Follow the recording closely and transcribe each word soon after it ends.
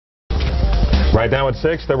Right now at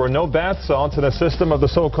 6, there were no bath salts in the system of the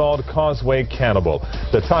so-called Causeway Cannibal.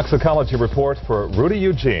 The toxicology report for Rudy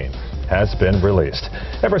Eugene has been released.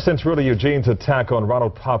 Ever since Rudy Eugene's attack on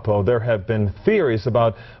Ronald Papo, there have been theories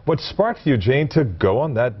about what sparked Eugene to go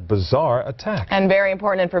on that bizarre attack. And very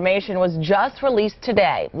important information was just released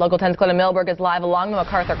today. Local 10's Glenna Milberg is live along the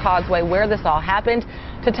MacArthur Causeway where this all happened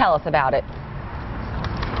to tell us about it.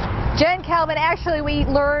 Jen, Calvin, actually we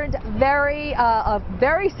learned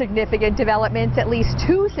very significant developments, at least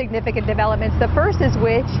two significant developments. The first is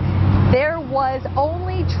which there was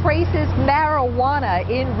only traces marijuana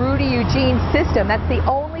in Rudy Eugene's system. That's the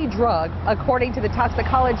only drug, according to the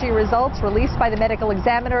toxicology results released by the medical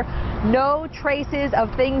examiner. No traces of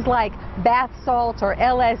things like bath salts or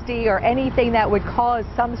LSD or anything that would cause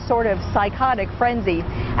some sort of psychotic frenzy.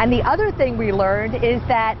 And the other thing we learned is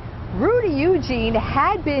that Rudy Eugene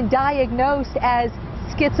had been diagnosed as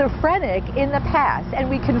schizophrenic in the past, and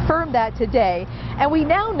we confirmed that today. And we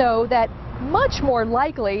now know that much more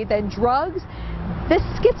likely than drugs, this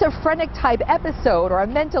schizophrenic type episode or a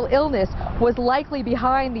mental illness was likely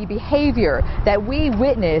behind the behavior that we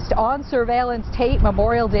witnessed on surveillance tape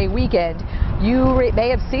Memorial Day weekend. You may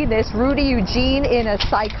have seen this. Rudy Eugene in a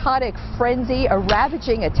psychotic frenzy, a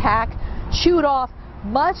ravaging attack, chewed off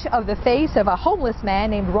much of the face of a homeless man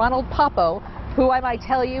named Ronald Papo, who I might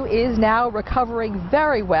tell you is now recovering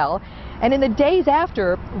very well. And in the days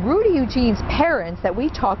after, Rudy Eugene's parents that we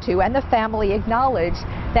talked to and the family acknowledged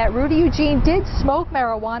that Rudy Eugene did smoke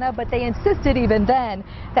marijuana, but they insisted even then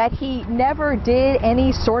that he never did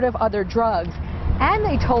any sort of other drugs. And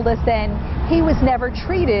they told us then he was never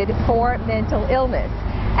treated for mental illness.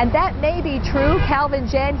 And that may be true, Calvin,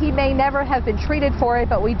 Jen, he may never have been treated for it,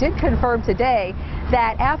 but we did confirm today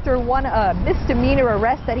that after one misdemeanor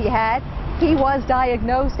arrest that he had, he was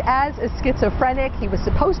diagnosed as a schizophrenic. He was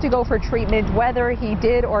supposed to go for treatment. Whether he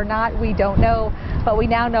did or not, we don't know. But we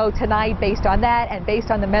now know tonight, based on that and based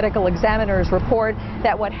on the medical examiner's report,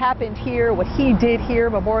 that what happened here, what he did here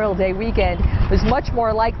Memorial Day weekend, was much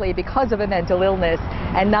more likely because of a mental illness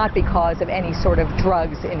and not because of any sort of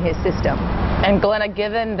drugs in his system. And Glenna,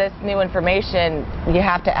 given this new information, you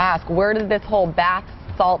have to ask, where did this whole bath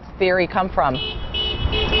salts theory come from?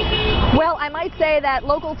 Well, I might say that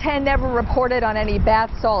Local 10 never reported on any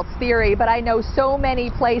bath salts theory, but I know so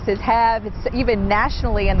many places have. It's even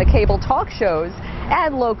nationally in the cable talk shows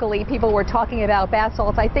and locally people were talking about bath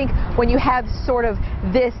salts. I think when you have sort of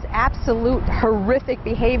this absolute horrific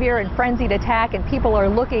behavior and frenzied attack and people are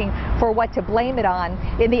looking for what to blame it on,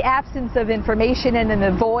 in the absence of information and in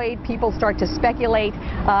the void, people start to speculate,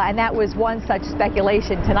 and that was one such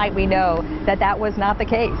speculation. Tonight we know that that was not the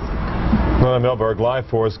case. Glenna Milberg live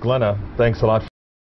for us. Glenna, thanks a lot.